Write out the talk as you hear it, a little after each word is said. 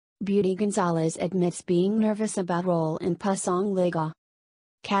Beauty Gonzalez admits being nervous about role in Pusong Ligaw.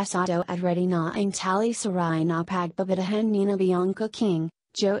 Kasado at ready na ang teleserye na pagbibidahan nina Bianca King,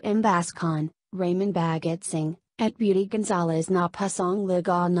 Joem Bascon, Raymond Bagatsing, at Beauty Gonzalez na Pusong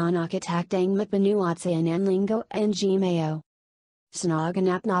Ligaw na nakatakdang mapanuod sa unang linggo ng Mayo. Sa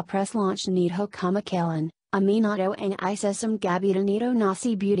naganap na press launch nito kamakailan, aminado ang isa sa gabida nito na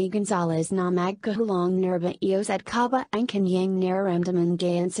si Beauty Gonzalez na magkahalong nerbiyos at kaba ang kanyang nararamdaman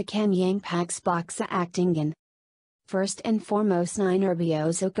gayon sa kanyang pagsabak sa aktingan. First and foremost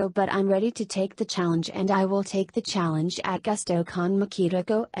ninerbyos ako but I'm ready to take the challenge and I will take the challenge at gusto con makita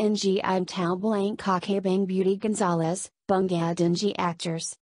ko ng ang talblang kakabang Beauty Gonzalez, bungadang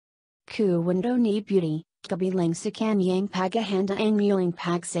actors. Kuwento ni Beauty, kabilang sa kanyang paghahanda ang muling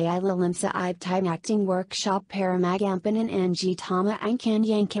pagsailalim sa ibang acting workshop para magampanan ng tama ang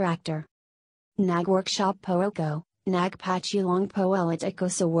kanyang karakter. Nag-workshop po ako. Nagpatulong po ulit ako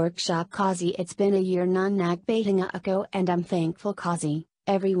sa workshop kasi it's been a year na nagpahinga ako and I'm thankful kasi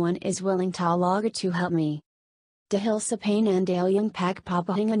everyone is willing talaga to help me. Dahil sa panandalyang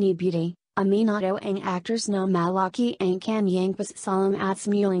pagpapahinga ni Beauty, aminado ang actors na malaki ang kanyang pasasalam at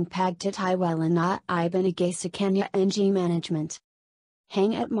muling pagtitiwala na ibinigay sa kanya ng management.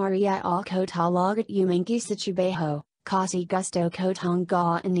 Hang at Maria ako talaga umangki sa trabaho, kasi gusto ko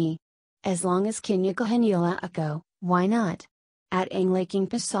tangga ani. As long as kinakahanila ako, why not? At ang laking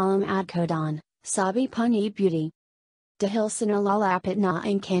pasalam at kodan, sabi pa ni Beauty. Dahil sa nalalapit na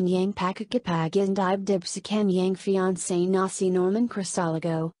ang kanyang pakikipagindibdib sa kanyang fiancé na si Norman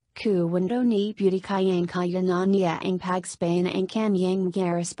Crisologo, kuwento ni Beauty kaya na niya ang pagspain ang kanyang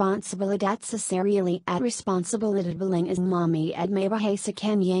mga responsibilidad sa sarili at responsibilidad bilang as mommy at may bahay sa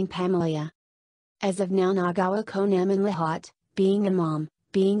kanyang pamilya. As of now nagawa ko naman lahat, being a mom,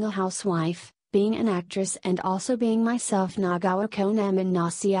 being a housewife, being an actress and also being myself nagawa ko naman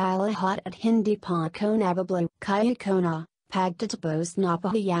na siya lahat at hindi pa ko nababla kaya ko na, pagtatapos na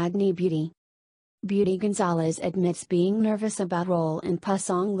pahayag ni Beauty. Beauty Gonzalez admits being nervous about role in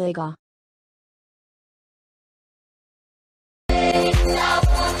Pusong Ligaw.